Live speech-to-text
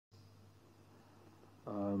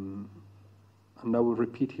And I will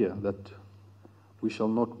repeat here that we shall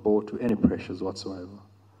not bow to any pressures whatsoever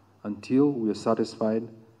until we are satisfied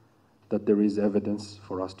that there is evidence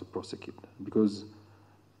for us to prosecute. Because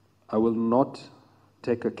I will not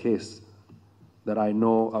take a case that I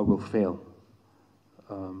know I will fail,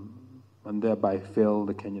 and thereby fail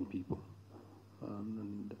the Kenyan people.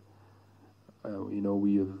 You know,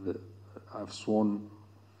 I've sworn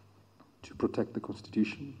to protect the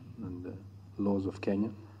Constitution and the laws of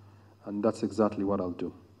Kenya, and that's exactly what I'll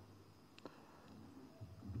do.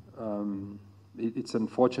 It's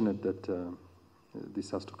unfortunate that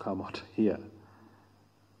this has to come out here,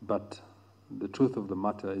 but the truth of the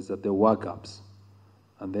matter is that there were gaps,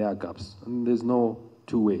 and there are gaps, and there's no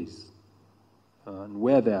two ways. And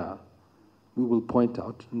where there are, we will point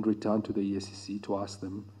out and return to the EACC to ask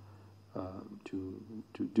them to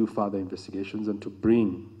do further investigations and to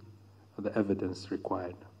bring the evidence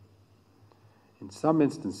required. In some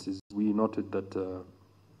instances, we noted that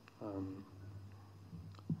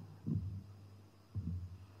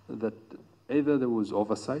that either there was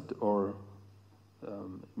oversight or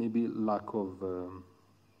maybe lack of,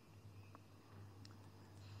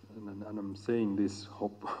 and I'm saying this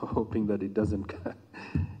hoping that it doesn't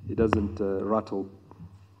rattle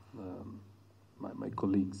my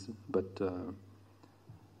colleagues, but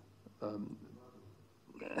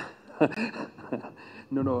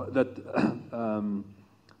no, that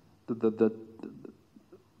the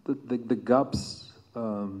gaps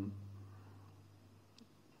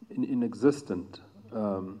in existent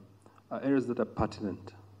are areas that are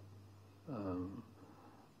pertinent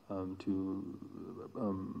to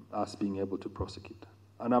us being able to prosecute.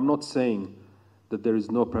 And I'm not saying that there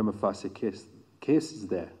is no prima facie case. Case is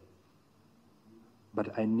there,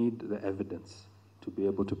 but I need the evidence to be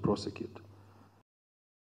able to prosecute.